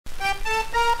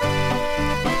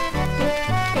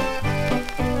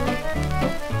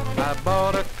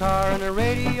car and a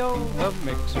radio, a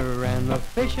mixer and a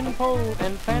fishing pole,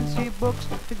 and fancy books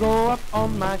to go up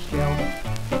on my shelf.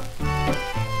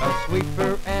 A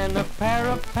sweeper and a pair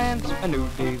of pants, a new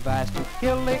device to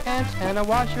kill the ants, and a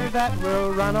washer that will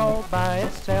run all by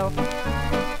itself.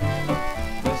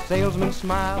 The salesmen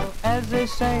smile as they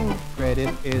sing, credit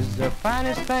is the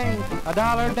finest thing,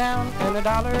 $1 down and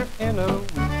 $1 in a week.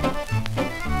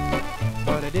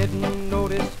 But I didn't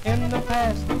notice in the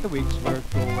past that the weeks were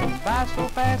going by so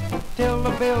fast, till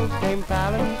the bills came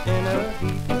piling in a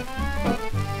heap.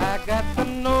 I got the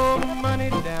no money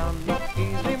down,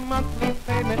 easy monthly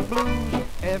payment blues.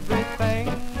 Everything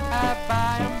I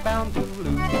buy I'm bound to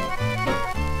lose.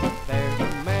 There's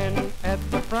a man at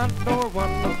the front door,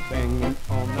 one banging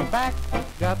on the back,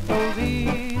 got those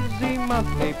easy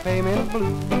monthly payment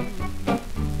blues.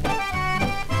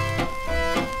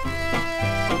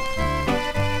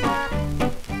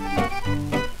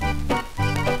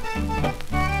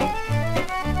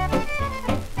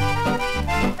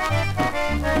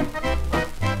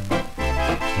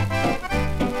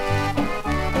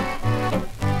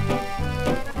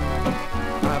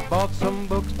 Bought some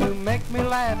books to make me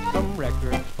laugh, some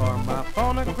records for my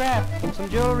phonograph, some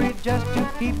jewelry just to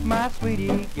keep my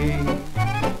sweetie gay.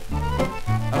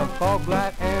 A fog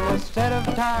light and a set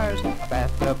of tires, a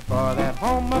bathtub for that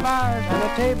home of ours, and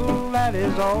a table that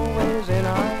is always in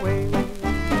our way.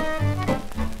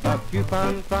 A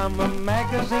coupon from a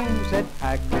magazine said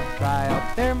I could try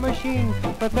out their machine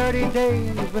for 30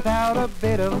 days without a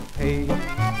bit of pay.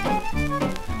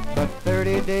 But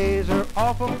 30 days are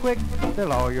awful quick, the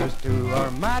lawyers too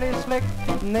are mighty slick,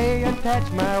 and they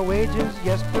attached my wages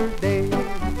yesterday.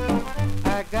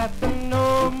 I got the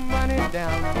no money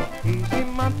down, easy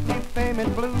monthly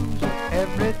payment blues.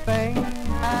 Everything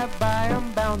I buy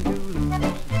I'm bound to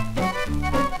lose.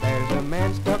 There's a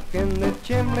man stuck in the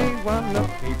chimney, one up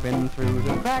peeping through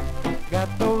the crack, got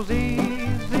those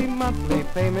easy monthly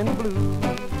payment blues.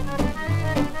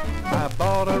 I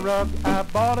bought a rug, I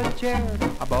bought a chair,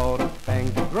 I bought a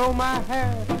thing to grow my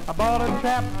hair, I bought a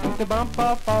trap to bump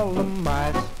off all the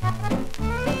mice,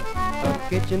 a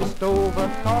kitchen stove, a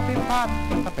coffee pot,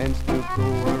 a fence to go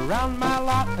around my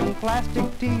lot, and plastic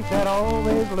teeth that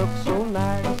always look so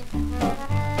nice.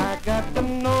 I got the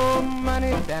no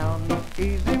money down,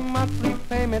 easy monthly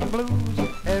payment blues.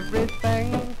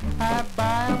 Everything I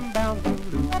buy I'm bound to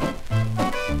lose.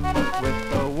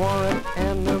 With the warrant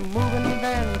and the moving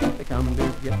van, they come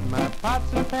to get my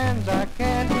pots and pans. I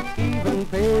can't even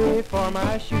pay for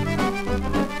my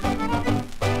shoes.